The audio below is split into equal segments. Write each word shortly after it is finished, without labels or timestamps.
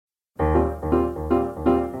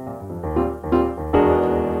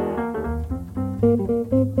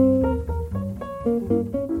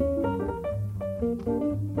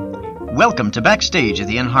Welcome to Backstage at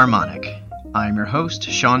the Enharmonic. I'm your host,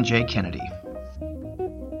 Sean J. Kennedy.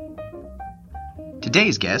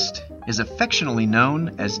 Today's guest is affectionately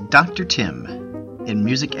known as Dr. Tim in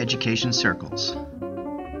music education circles.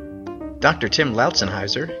 Dr. Tim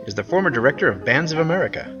Lautzenheiser is the former director of Bands of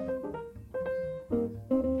America.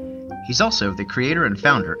 He's also the creator and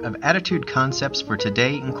founder of Attitude Concepts for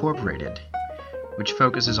Today Incorporated, which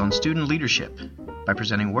focuses on student leadership by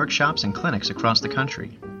presenting workshops and clinics across the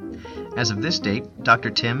country. As of this date, Dr.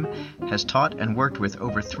 Tim has taught and worked with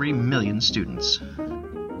over 3 million students.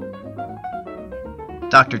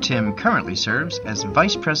 Dr. Tim currently serves as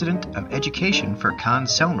Vice President of Education for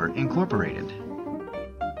Conn-Selmer Incorporated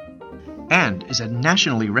and is a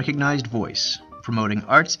nationally recognized voice promoting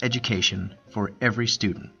arts education for every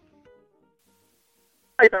student.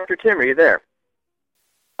 Hi, Dr. Tim, are you there?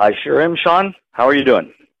 I sure am, Sean. How are you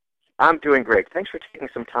doing? I'm doing great. Thanks for taking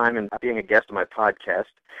some time and being a guest on my podcast.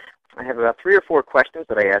 I have about 3 or 4 questions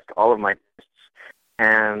that I ask all of my guests.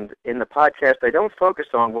 And in the podcast, I don't focus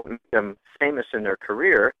on what made them famous in their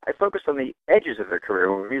career. I focus on the edges of their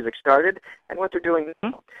career, where music started and what they're doing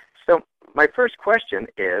now. So my first question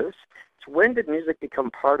is, when did music become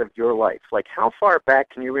part of your life? Like, how far back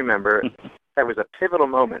can you remember that was a pivotal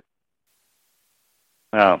moment?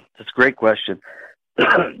 Oh, that's a great question.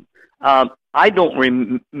 I don't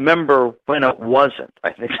remember when it wasn't.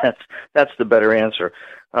 I think that's the better answer.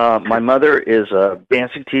 My mother is a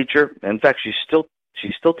dancing teacher. In fact, she's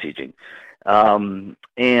still teaching. And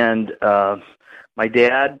my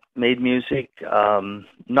dad made music,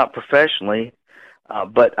 not professionally,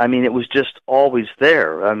 but I mean, it was just always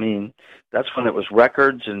there. I mean, that's when it was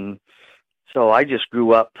records, and so I just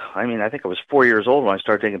grew up. I mean, I think I was 4 years old when I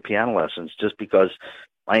started taking piano lessons, just because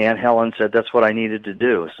my Aunt Helen said that's what I needed to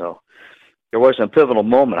do. So there wasn't a pivotal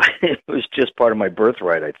moment. It was just part of my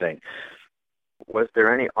birthright, I think. Was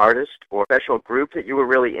there any artist or special group that you were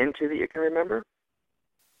really into that you can remember?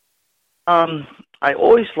 I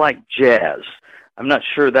always liked jazz. I'm not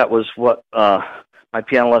sure that was what my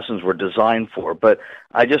piano lessons were designed for, but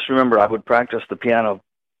I just remember I would practice the piano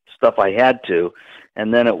stuff I had to,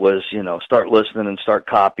 and then it was, start listening and start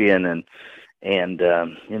copying, and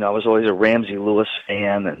I was always a Ramsey Lewis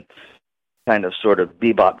fan, and kind of sort of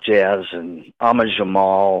bebop jazz and Ahmad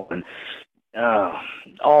Jamal and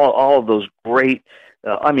all of those great.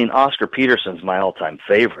 Oscar Peterson's my all-time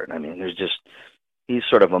favorite. I mean, he's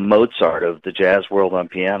sort of a Mozart of the jazz world on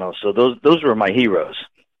piano. So those were my heroes.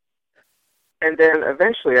 And then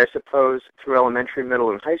eventually, I suppose, through elementary, middle,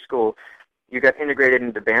 and high school, you got integrated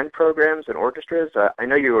into band programs and orchestras. I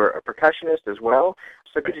know you were a percussionist as well.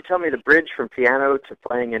 So could you tell me the bridge from piano to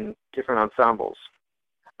playing in different ensembles?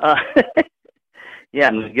 Yeah,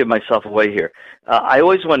 I'm going to give myself away here. I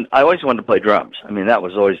always wanted to play drums. I mean, that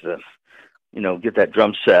was always get that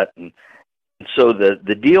drum set. And so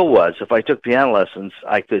the deal was, if I took piano lessons,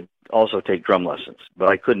 I could also take drum lessons, but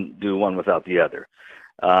I couldn't do one without the other.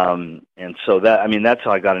 And so that's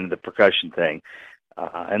how I got into the percussion thing.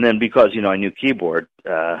 And then because, I knew keyboard,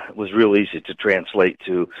 it was real easy to translate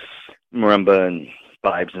to marimba and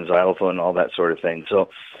vibes and xylophone and all that sort of thing. So,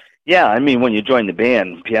 yeah, I mean, when you join the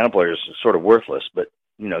band, piano players are sort of worthless, but,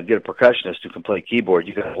 get a percussionist who can play keyboard,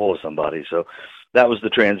 you got a hold of somebody. So that was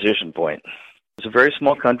the transition point. It was a very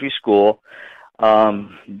small country school.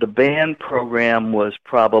 The band program was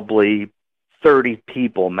probably 30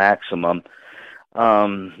 people maximum.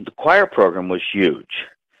 The choir program was huge.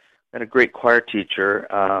 I had a great choir teacher,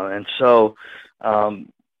 and so, I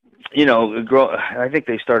think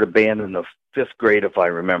they started band in the 5th grade, if I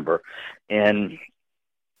remember, and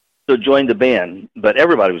so joined the band, but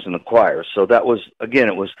everybody was in the choir. So that was, again,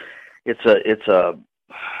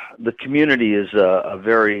 the community is a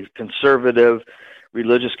very conservative,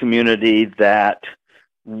 religious community that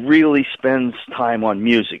really spends time on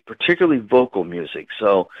music, particularly vocal music.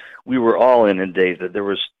 So we were all inundated. There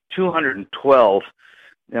was 212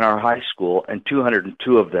 in our high school, and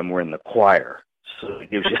 202 of them were in the choir. So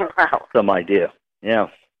it gives you wow. some idea. Yeah.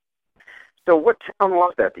 So what town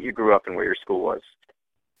was that you grew up in where your school was?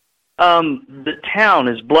 The town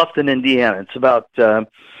is Bluffton, Indiana. It's about a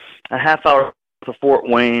half hour to Fort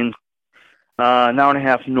Wayne, an hour and a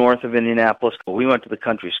half north of Indianapolis. We went to the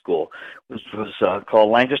country school, which was called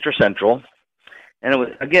Lancaster Central. And it was,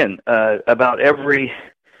 again, there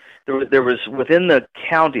was within the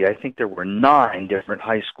county, I think there were 9 different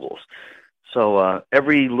high schools. So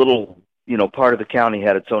every little, part of the county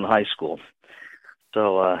had its own high school.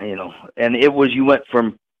 So, and it was, you went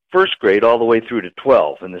from 1st grade all the way through to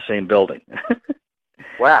 12 in the same building.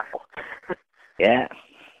 Wow. Yeah.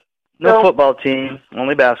 No football team,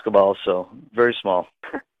 only basketball, so very small.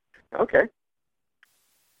 Okay.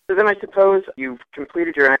 So then I suppose you've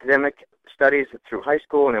completed your academic studies through high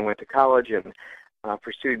school and then went to college and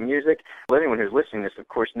pursued music. Well, anyone who's listening to this, of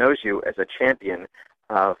course, knows you as a champion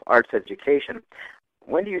of arts education.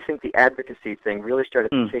 When do you think the advocacy thing really started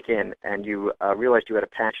to kick in and you realized you had a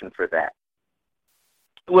passion for that?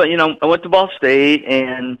 Well, I went to Ball State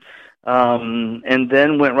and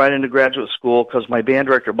then went right into graduate school because my band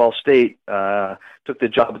director at Ball State took the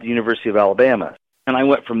job at the University of Alabama. And I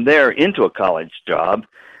went from there into a college job.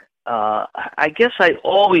 I guess I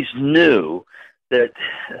always knew that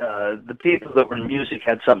the people that were in music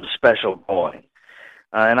had something special going.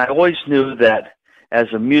 And I always knew that as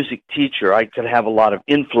a music teacher, I could have a lot of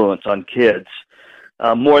influence on kids,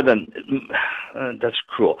 more than, that's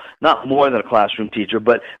cruel, not more than a classroom teacher,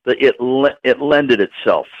 but it lended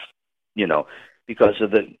itself, because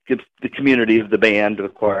of the community of the band, the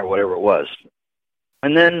choir, whatever it was.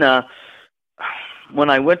 And then when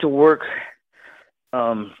I went to work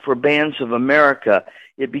for Bands of America,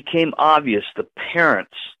 it became obvious the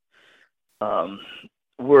parents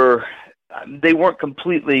they weren't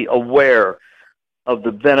completely aware of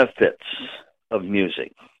the benefits of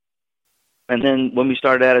music. And then when we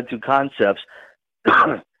started Attitude Concepts,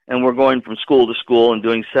 and we're going from school to school and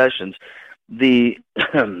doing sessions, the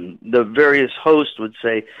various hosts would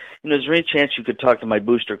say, is there any chance you could talk to my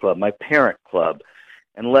booster club, my parent club,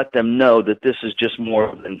 and let them know that this is just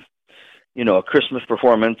more than, a Christmas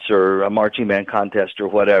performance or a marching band contest or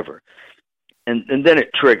whatever. And then it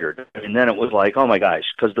triggered. And then it was like, oh my gosh,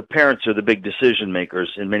 because the parents are the big decision makers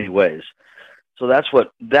in many ways. So that's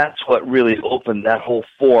what really opened that whole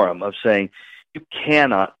forum of saying you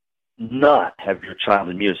cannot not have your child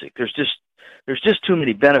in music. There's just too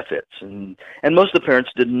many benefits, and most of the parents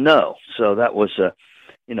didn't know. So that was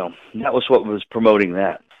that was what was promoting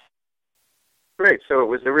that. Great. So it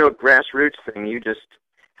was a real grassroots thing. You just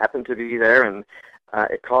happened to be there, and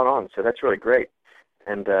it caught on. So that's really great.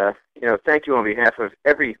 And thank you on behalf of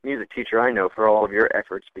every music teacher I know for all of your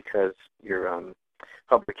efforts, because your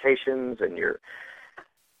publications and your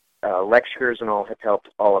lectures and all have helped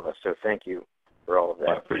all of us. So thank you for all of that.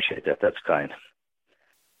 I appreciate that. That's kind.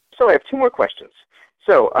 So I have two more questions.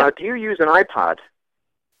 So do you use an iPod?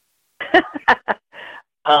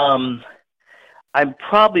 I'm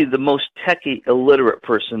probably the most techie illiterate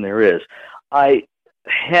person there is. I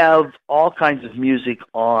have all kinds of music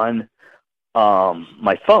on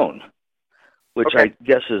my phone, which okay. I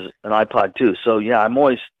guess is an iPod too. So yeah,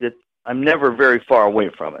 I'm never very far away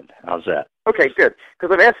from it. How's that? Okay, good.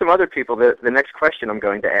 Because I've asked some other people the next question I'm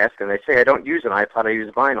going to ask, and they say I don't use an iPod, I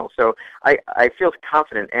use vinyl. So I feel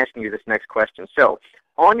confident asking you this next question. So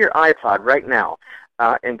on your iPod right now,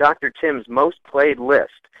 in Dr. Tim's most played list,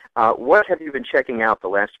 what have you been checking out the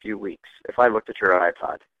last few weeks, if I looked at your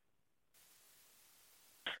iPod?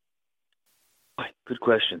 Good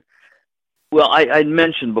question. Well, I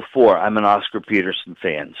mentioned before I'm an Oscar Peterson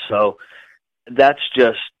fan, so that's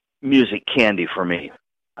just music candy for me.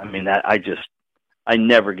 I mean, I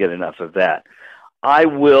never get enough of that. I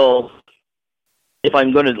will, if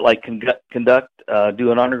I'm going to conduct,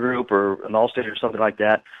 do an honor group or an all-state or something like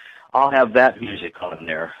that, I'll have that music on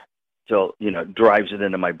there, so it drives it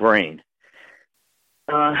into my brain.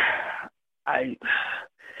 I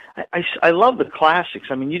love the classics.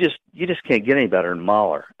 I mean, you just can't get any better than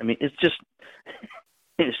Mahler. I mean, it's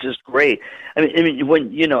just great. I mean,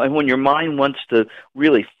 when your mind wants to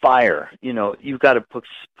really fire, you've got to put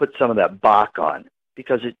some of that Bach on,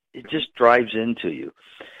 because it just drives into you.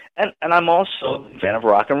 And I'm also a fan of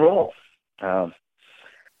rock and roll. So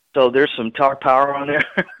there's some Tower Power on there.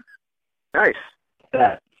 Nice.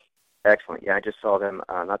 That. Excellent. Yeah, I just saw them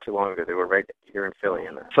not too long ago. They were right here in Philly,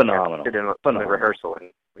 and phenomenal. Did a rehearsal, and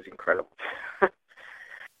it was incredible.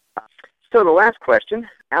 So the last question: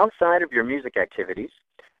 outside of your music activities,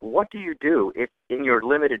 what do you do in your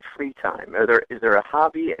limited free time? Is there a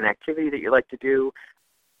hobby, an activity that you like to do?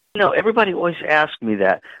 Everybody always asks me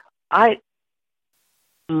that.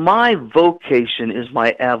 My vocation is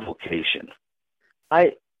my avocation.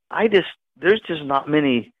 There's just not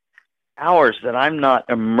many hours that I'm not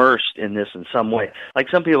immersed in this in some way. Like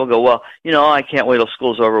some people go, well, I can't wait till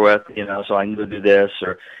school's over with, so I can go do this,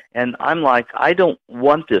 and I'm like, I don't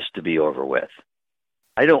want this to be over with.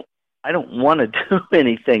 I don't want to do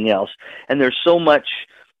anything else. And there's so much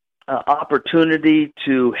opportunity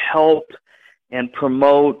to help and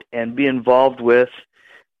promote and be involved with.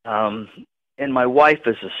 And my wife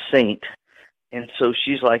is a saint. And so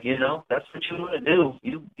she's like, that's what you want to do.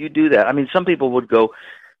 You do that. I mean, some people would go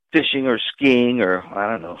fishing or skiing or I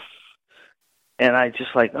don't know. And I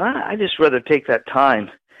just I just rather take that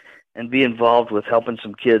time and be involved with helping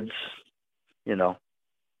some kids,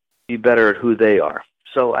 be better at who they are.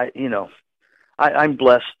 So I'm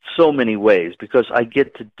blessed so many ways because I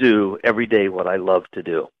get to do every day what I love to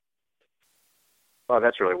do. Oh,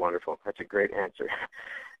 that's really wonderful. That's a great answer.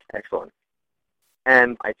 Excellent.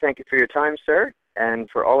 And I thank you for your time, sir, and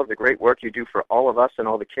for all of the great work you do for all of us and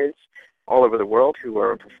all the kids all over the world who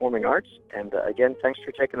are in performing arts. And again, thanks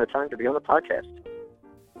for taking the time to be on the podcast.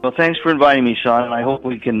 Well, thanks for inviting me, Sean, and I hope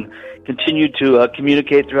we can continue to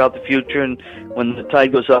communicate throughout the future. And when the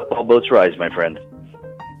tide goes up, all boats rise, my friend.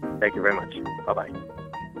 Thank you very much. Bye-bye.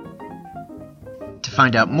 To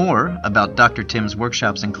find out more about Dr. Tim's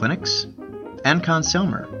workshops and clinics, and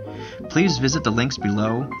Conn-Selmer, please visit the links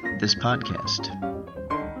below this podcast.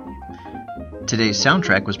 Today's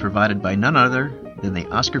soundtrack was provided by none other than the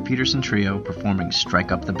Oscar Peterson Trio performing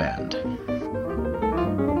Strike Up the Band.